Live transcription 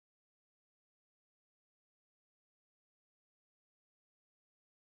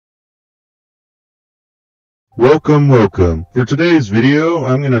Welcome. For today's video,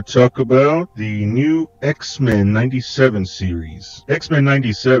 I'm going to talk about the new X-Men 97 series. X-Men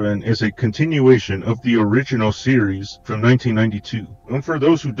 97 is a continuation of the original series from 1992. And for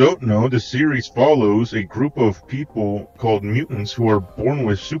those who don't know, the series follows a group of people called mutants who are born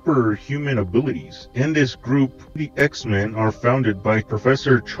with superhuman abilities. In this group, the X-Men are founded by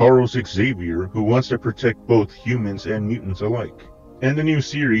Professor Charles Xavier, who wants to protect both humans and mutants alike. And the new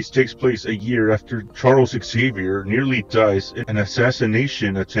series takes place a year after Charles Xavier nearly dies in an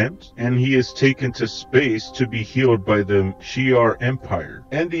assassination attempt, and he is taken to space to be healed by the Shi'ar Empire.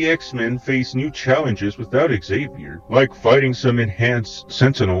 And the X-Men face new challenges without Xavier, like fighting some enhanced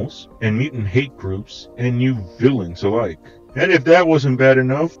Sentinels and mutant hate groups and new villains alike. And if that wasn't bad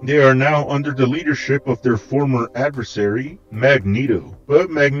enough, they are now under the leadership of their former adversary, Magneto. But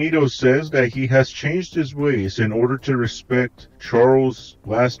Magneto says that he has changed his ways in order to respect Charles'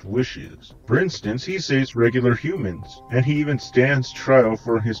 last wishes. For instance, he saves regular humans, and he even stands trial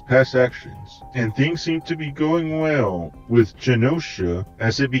for his past actions. And things seem to be going well with Genosha,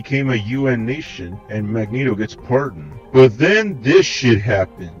 as it became a UN nation and Magneto gets pardoned. But then this shit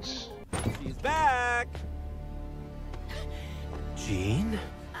happens. She's back! Jean?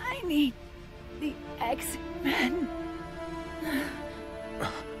 I need the X-Men.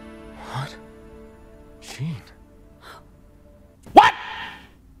 What? Jean? What?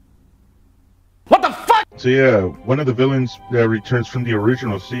 What the fuck? So yeah, one of the villains that returns from the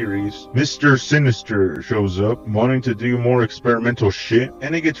original series, Mr. Sinister, shows up wanting to do more experimental shit,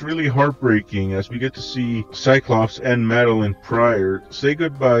 and it gets really heartbreaking as we get to see Cyclops and Madeline Pryor say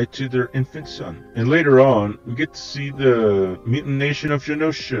goodbye to their infant son. And later on, we get to see the mutant nation of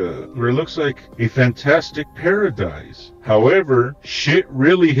Genosha, where it looks like a fantastic paradise. However, shit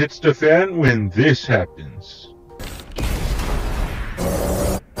really hits the fan when this happens.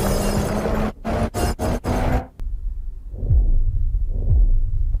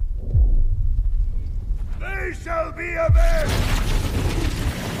 Shall be avenged!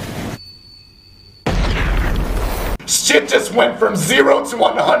 Shit just went from 0 to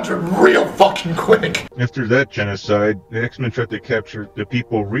 100 real fucking quick. After that genocide, the X-Men tried to capture the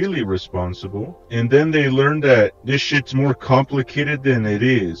people really responsible, and then they learned that this shit's more complicated than it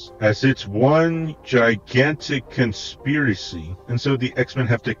is, as it's one gigantic conspiracy, and so the X-Men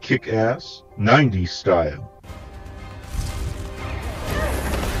have to kick ass, 90s style.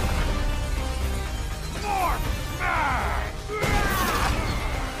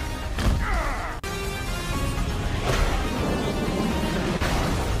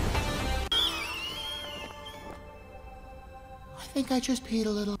 I think I just peed a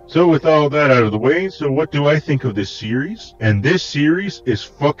little. So with all that out of the way, so what do I think of this series? And this series is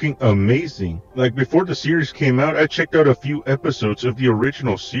fucking amazing. Like, before the series came out, I checked out a few episodes of the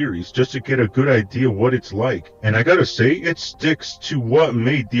original series just to get a good idea what it's like. And I gotta say, it sticks to what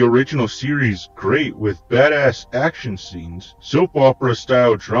made the original series great, with badass action scenes, soap opera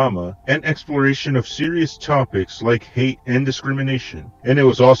style drama, and exploration of serious topics like hate and discrimination. And it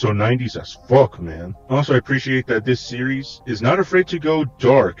was also 90s as fuck, man. Also, I appreciate that this series is not afraid to go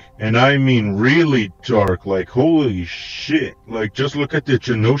dark, and I mean really dark, like holy shit. Like, just look at the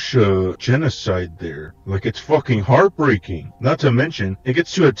Genosha genocide there. Like, it's fucking heartbreaking. Not to mention, it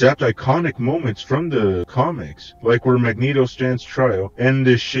gets to adapt iconic moments from the comics, like where Magneto stands trial and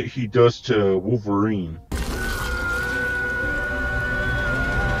this shit he does to Wolverine.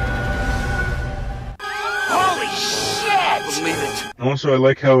 Holy shit! Believe it. Also, I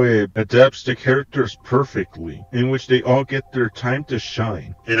like how it adapts the characters perfectly, in which they all get their time to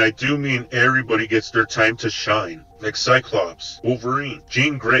shine. And I do mean everybody gets their time to shine. Like Cyclops, Wolverine,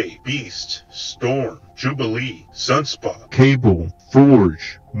 Jean Grey, Beast, Storm, Jubilee, Sunspot, Cable,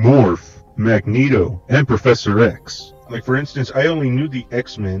 Forge, Morph, Magneto, and Professor X. Like, for instance, I only knew the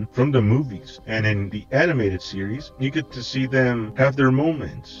X-Men from the movies, and in the animated series, you get to see them have their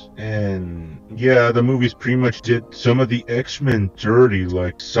moments. And yeah, the movies pretty much did some of the X-Men dirty,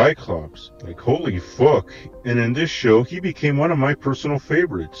 like Cyclops. Like, holy fuck. And in this show, he became one of my personal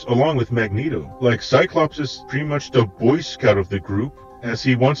favorites, along with Magneto. Like, Cyclops is pretty much the Boy Scout of the group, as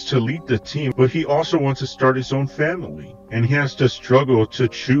he wants to lead the team, but he also wants to start his own family, and he has to struggle to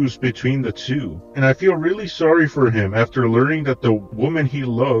choose between the two. And I feel really sorry for him after learning that the woman he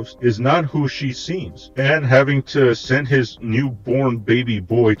loves is not who she seems, and having to send his newborn baby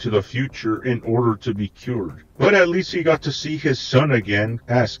boy to the future in order to be cured. But at least he got to see his son again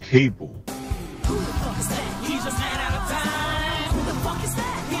as Cable. Who the fuck is that? He's a man out of time. Who the fuck is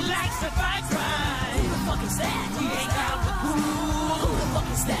that? He likes to fight crime. Who the fuck is that? He ain't got the cool. Who the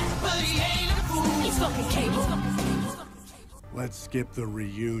fuck is that? But he ain't a fool. He's fucking Cable. Let's skip the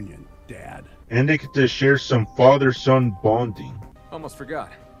reunion. Dad. And they get to share some father-son bonding. Almost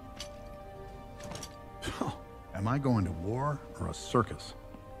forgot. Am I going to war or a circus?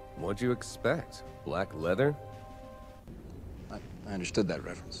 What'd you expect? Black leather? I understood that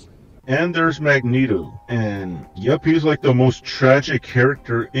reference. And there's Magneto, and yep, he's like the most tragic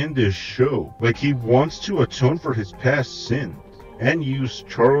character in this show. Like, he wants to atone for his past sins and use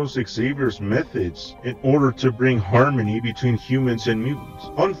Charles Xavier's methods in order to bring harmony between humans and mutants.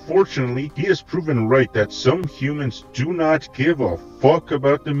 Unfortunately, he has proven right that some humans do not give a fuck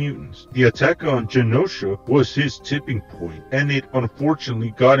about the mutants. The attack on Genosha was his tipping point, and it unfortunately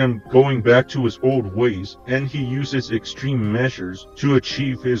got him going back to his old ways, and he uses extreme measures to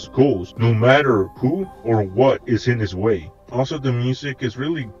achieve his goals, no matter who or what is in his way. Also, the music is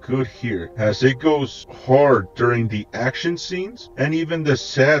really good here, as it goes hard during the action scenes and even the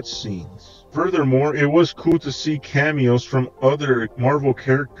sad scenes. Furthermore, it was cool to see cameos from other Marvel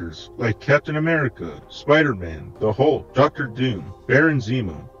characters like Captain America, Spider-Man, the Hulk, Doctor Doom, Baron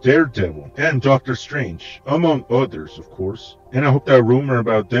Zemo, Daredevil, and Doctor Strange, among others, of course. And I hope that rumor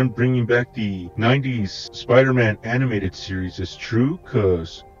about them bringing back the 90s Spider-Man animated series is true,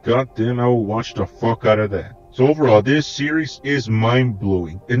 cause goddamn, I will watch the fuck out of that. So overall, this series is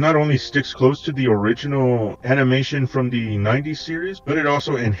mind-blowing. It not only sticks close to the original animation from the 90s series, but it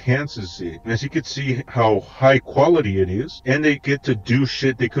also enhances it. As you can see how high quality it is, and they get to do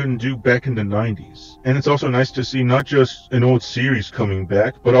shit they couldn't do back in the 90s. And it's also nice to see not just an old series coming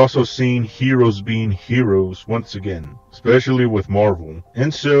back, but also seeing heroes being heroes once again, especially with Marvel.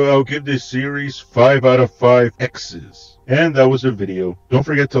 And so I'll give this series 5 out of 5 X's. And that was the video. Don't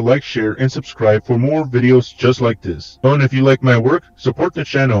forget to like, share, and subscribe for more videos just like this. Oh, and if you like my work, support the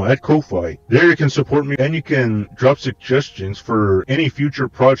channel at Ko-Fi. There you can support me, and you can drop suggestions for any future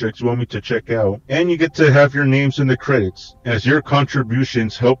projects you want me to check out. And you get to have your names in the credits, as your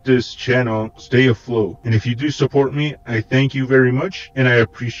contributions help this channel stay afloat. And if you do support me, I thank you very much, and I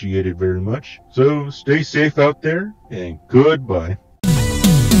appreciate it very much. So stay safe out there, and goodbye.